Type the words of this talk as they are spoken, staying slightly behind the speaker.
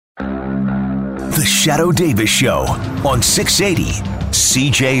The Shadoe Davis Show on 680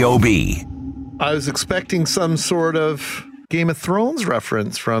 CJOB. I was expecting some sort of Game of Thrones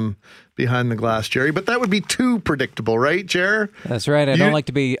reference from behind the glass, Jerry, but that would be too predictable, right, Jer? That's right. I don't like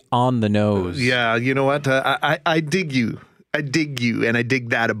to be on the nose. Yeah, you know what? I dig you. I dig you, and I dig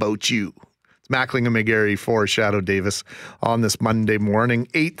that about you. It's Mackling and McGarry for Shadoe Davis on this Monday morning,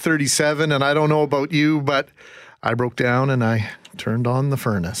 8:37, and I don't know about you, but I broke down and I turned on the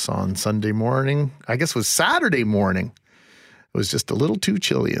furnace on Sunday morning. I guess it was Saturday morning. It was just a little too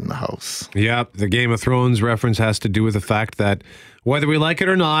chilly in the house. Yeah, the Game of Thrones reference has to do with the fact that whether we like it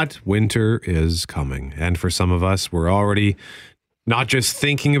or not, winter is coming. And for some of us, we're already not just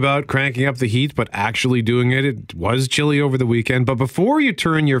thinking about cranking up the heat, but actually doing it. It was chilly over the weekend. But before you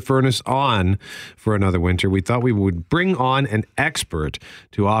turn your furnace on for another winter, we thought we would bring on an expert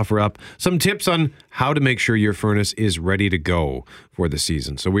to offer up some tips on how to make sure your furnace is ready to go for the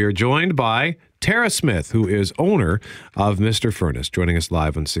season. So we are joined by Tara Smith, who is owner of Mr. Furnace, joining us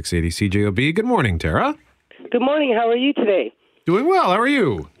live on 680 CJOB. Good morning, Tara. Good morning. How are you today? Doing well. How are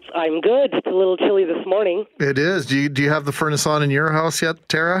you? I'm good. It's a little chilly this morning. It is. Do you have the furnace on in your house yet,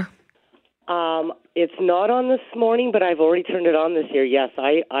 Tara? It's not on this morning, but I've already turned it on this year. Yes,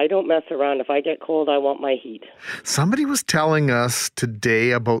 I don't mess around. If I get cold, I want my heat. Somebody was telling us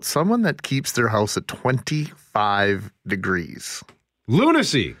today about someone that keeps their house at 25 degrees.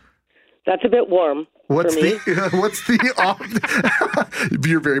 Lunacy. That's a bit warm. What's the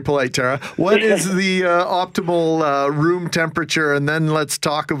you're very polite, Tara. What is the optimal room temperature? And then let's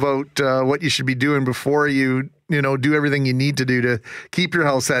talk about what you should be doing before you do everything you need to do to keep your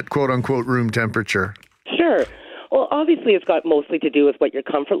house at quote unquote room temperature. Sure. Well, obviously, it's got mostly to do with what your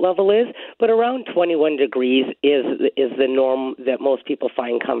comfort level is, but around 21 degrees is the norm that most people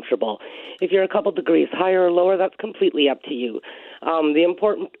find comfortable. If you're a couple degrees higher or lower, that's completely up to you. The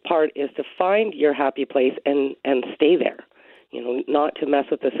important part is to find your happy place and stay there. Not to mess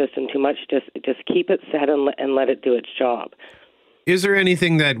with the system too much. Just keep it set and let it do its job. Is there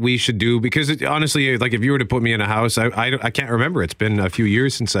anything that we should do? Because honestly, like if you were to put me in a house, I can't remember. It's been a few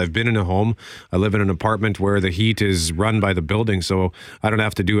years since I've been in a home. I live in an apartment where the heat is run by the building, so I don't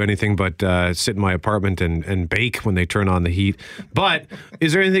have to do anything but sit in my apartment and bake when they turn on the heat. But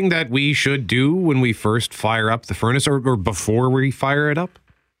is there anything that we should do when we first fire up the furnace or before we fire it up?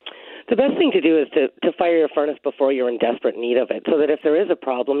 The best thing to do is to fire your furnace before you're in desperate need of it, so that if there is a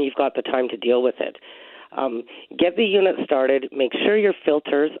problem, you've got the time to deal with it. Get the unit started, make sure your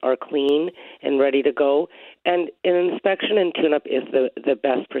filters are clean and ready to go, and an inspection and tune-up is the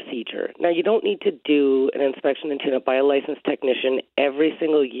best procedure. Now, you don't need to do an inspection and tune-up by a licensed technician every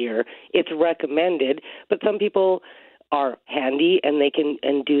single year. It's recommended, but some people are handy and they can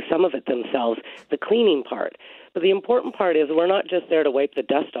do some of it themselves, the cleaning part. But the important part is we're not just there to wipe the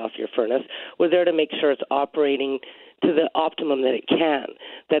dust off your furnace. We're there to make sure it's operating to the optimum that it can,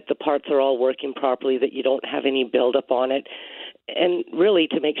 that the parts are all working properly, that you don't have any buildup on it, and really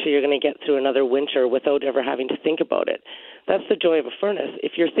to make sure you're going to get through another winter without ever having to think about it. That's the joy of a furnace.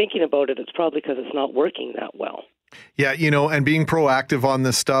 If you're thinking about it, it's probably because it's not working that well. Yeah, and being proactive on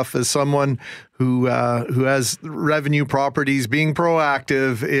this stuff as someone who has revenue properties, being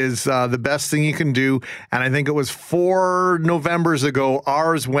proactive is the best thing you can do. And I think it was 4 Novembers ago,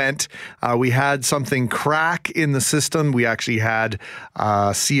 ours went. We had something crack in the system. We actually had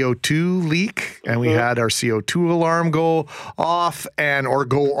a CO2 leak, and we had our CO2 alarm go off or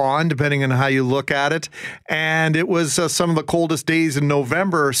go on, depending on how you look at it. And it was some of the coldest days in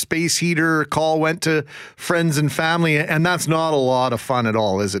November. Space heater call went to friends and family, and that's not a lot of fun at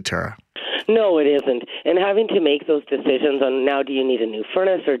all, is it, Tara? No, it isn't. And having to make those decisions on now, do you need a new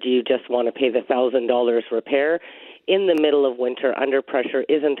furnace or do you just want to pay the $1,000 repair in the middle of winter under pressure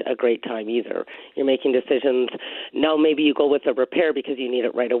isn't a great time either. You're making decisions. Now maybe you go with a repair because you need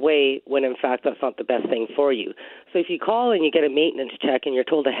it right away when in fact that's not the best thing for you. So if you call and you get a maintenance check and you're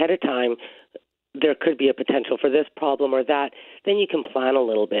told ahead of time there could be a potential for this problem or that, then you can plan a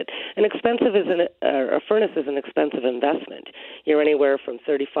little bit. A furnace is an expensive investment. You're anywhere from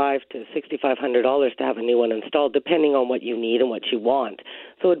 $3,500 to $6,500 to have a new one installed, depending on what you need and what you want.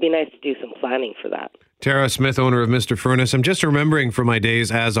 So it'd be nice to do some planning for that. Tara Smith, owner of Mr. Furnace. I'm just remembering from my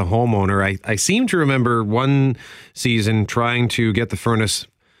days as a homeowner, I seem to remember one season trying to get the furnace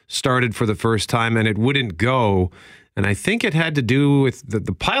started for the first time and it wouldn't go. And I think it had to do with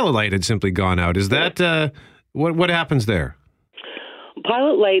the pilot light had simply gone out. Is that what happens there?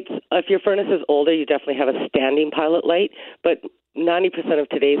 Pilot lights, if your furnace is older, you definitely have a standing pilot light, but 90% of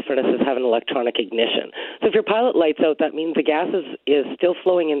today's furnaces have an electronic ignition. So if your pilot light's out, that means the gas is still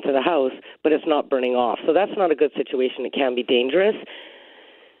flowing into the house, but it's not burning off. So that's not a good situation. It can be dangerous.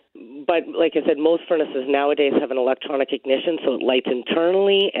 But like I said, most furnaces nowadays have an electronic ignition, so it lights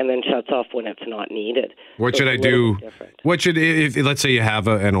internally and then shuts off when it's not needed. What So should I it's a little do? bit different. What should, if let's say you have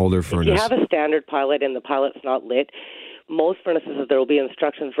an older furnace? If you have a standard pilot and the pilot's not lit, most furnaces, there will be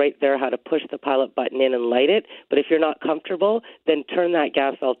instructions right there how to push the pilot button in and light it. But if you're not comfortable, then turn that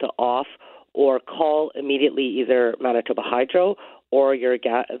gas valve to off or call immediately either Manitoba Hydro or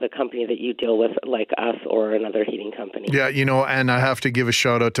the company that you deal with, like us or another heating company. Yeah, and I have to give a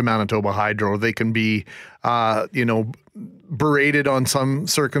shout out to Manitoba Hydro. They can be, berated on some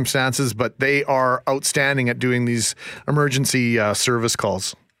circumstances, but they are outstanding at doing these emergency service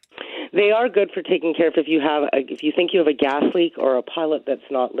calls. They are good for taking care of if you think you have a gas leak or a pilot that's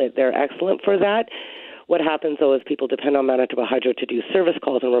not lit. They're excellent for that. What happens, though, is people depend on Manitoba Hydro to do service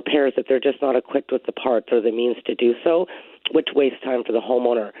calls and repairs that they're just not equipped with the parts or the means to do so, which wastes time for the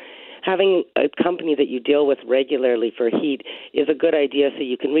homeowner. Having a company that you deal with regularly for heat is a good idea, so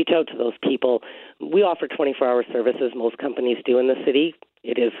you can reach out to those people. We offer 24-hour services. Most companies do in the city.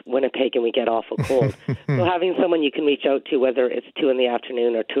 It is Winnipeg, and we get awful cold. So having someone you can reach out to, whether it's 2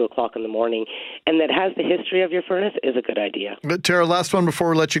 p.m. or 2 o'clock in the morning, and that has the history of your furnace is a good idea. But Tara, last one before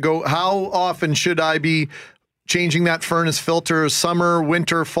we let you go. How often should I be changing that furnace filter? Summer,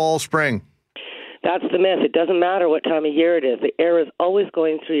 winter, fall, spring? That's the myth. It doesn't matter what time of year it is. The air is always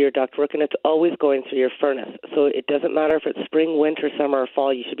going through your ductwork, and it's always going through your furnace. So it doesn't matter if it's spring, winter, summer, or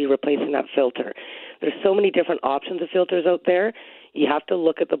fall. You should be replacing that filter. There's so many different options of filters out there. You have to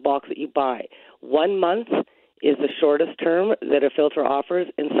look at the box that you buy. 1 month is the shortest term that a filter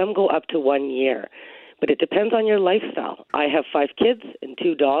offers, and some go up to 1 year. But it depends on your lifestyle. I have 5 kids and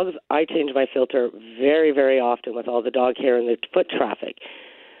 2 dogs. I change my filter very, very often with all the dog hair and the foot traffic.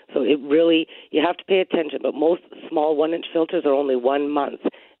 So it really, you have to pay attention. But most small 1-inch filters are only 1 month,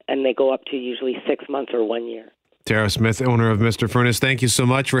 and they go up to usually 6 months or 1 year. Tara Smith, owner of Mr. Furnace, thank you so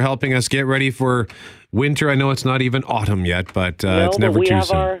much for helping us get ready for winter. I know it's not even autumn yet, but it's never too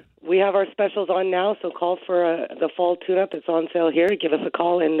soon. We have our specials on now, so call for the fall tune-up. It's on sale here. Give us a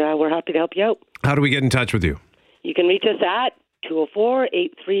call, and we're happy to help you out. How do we get in touch with you? You can reach us at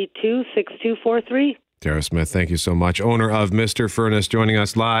 204-832-6243. Tara Smith, thank you so much. Owner of Mr. Furnace, joining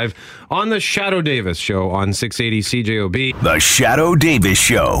us live on the Shadow Davis Show on 680 CJOB. The Shadow Davis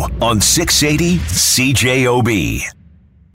Show on 680 CJOB.